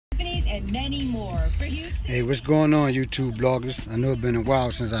and many more. Hey, what's going on, YouTube bloggers? I know it's been a while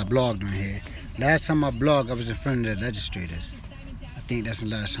since I blogged on here. Last time I blogged, I was in front of the legislators. I think that's the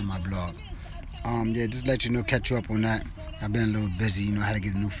last time I blogged. Yeah, just let you know, catch you up on that. I've been a little busy, you know, I had to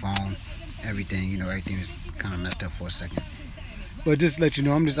get a new phone, everything, you know, everything was kind of messed up for a second. But just let you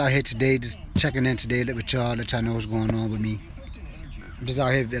know, I'm just out here today, just checking in today with y'all, let y'all know what's going on with me. I'm just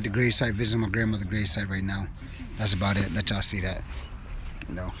out here at the gravesite, visiting my grandmother's gravesite right now. That's about it, let y'all see that.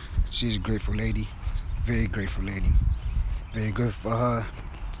 You know, she's a grateful lady, very grateful lady. Very grateful for her,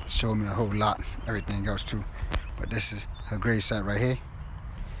 showed me a whole lot, everything else too. But this is her gravesite right here.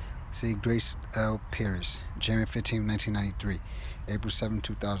 See, Grace L. Paris, January 15, 1993, April 7,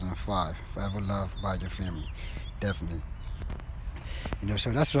 2005. Forever loved by your family, definitely. You know,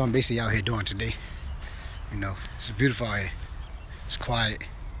 so that's what I'm basically out here doing today. You know, it's beautiful out here. It's quiet.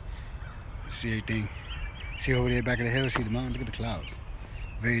 See everything. See over there back of the hill, see the mountain, look at the clouds.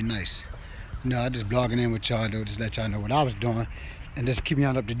 Very nice. You know, I just blogging in with y'all though, just let y'all know what I was doing and just keep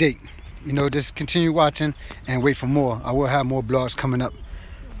y'all up to date. You know, just continue watching and wait for more. I will have more blogs coming up,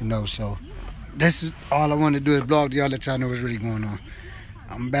 you know, so this is all I want to do is blog to y'all, let y'all know what's really going on.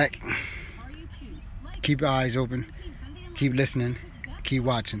 I'm back. Keep your eyes open, keep listening, keep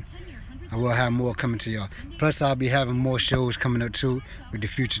watching. I will have more coming to y'all. Plus, I'll be having more shows coming up too with the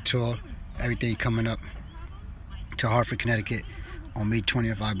Future Tour, everything coming up to Hartford, Connecticut on May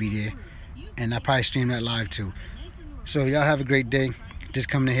 20th. I'll be there, and I'll probably stream that live too. So y'all have a great day. Just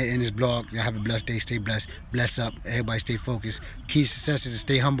coming in here in this blog. Y'all have a blessed day. Stay blessed. Bless up. Everybody stay focused. Key to success is to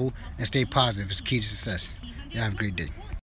stay humble and stay positive. It's the key to success. Y'all have a great day.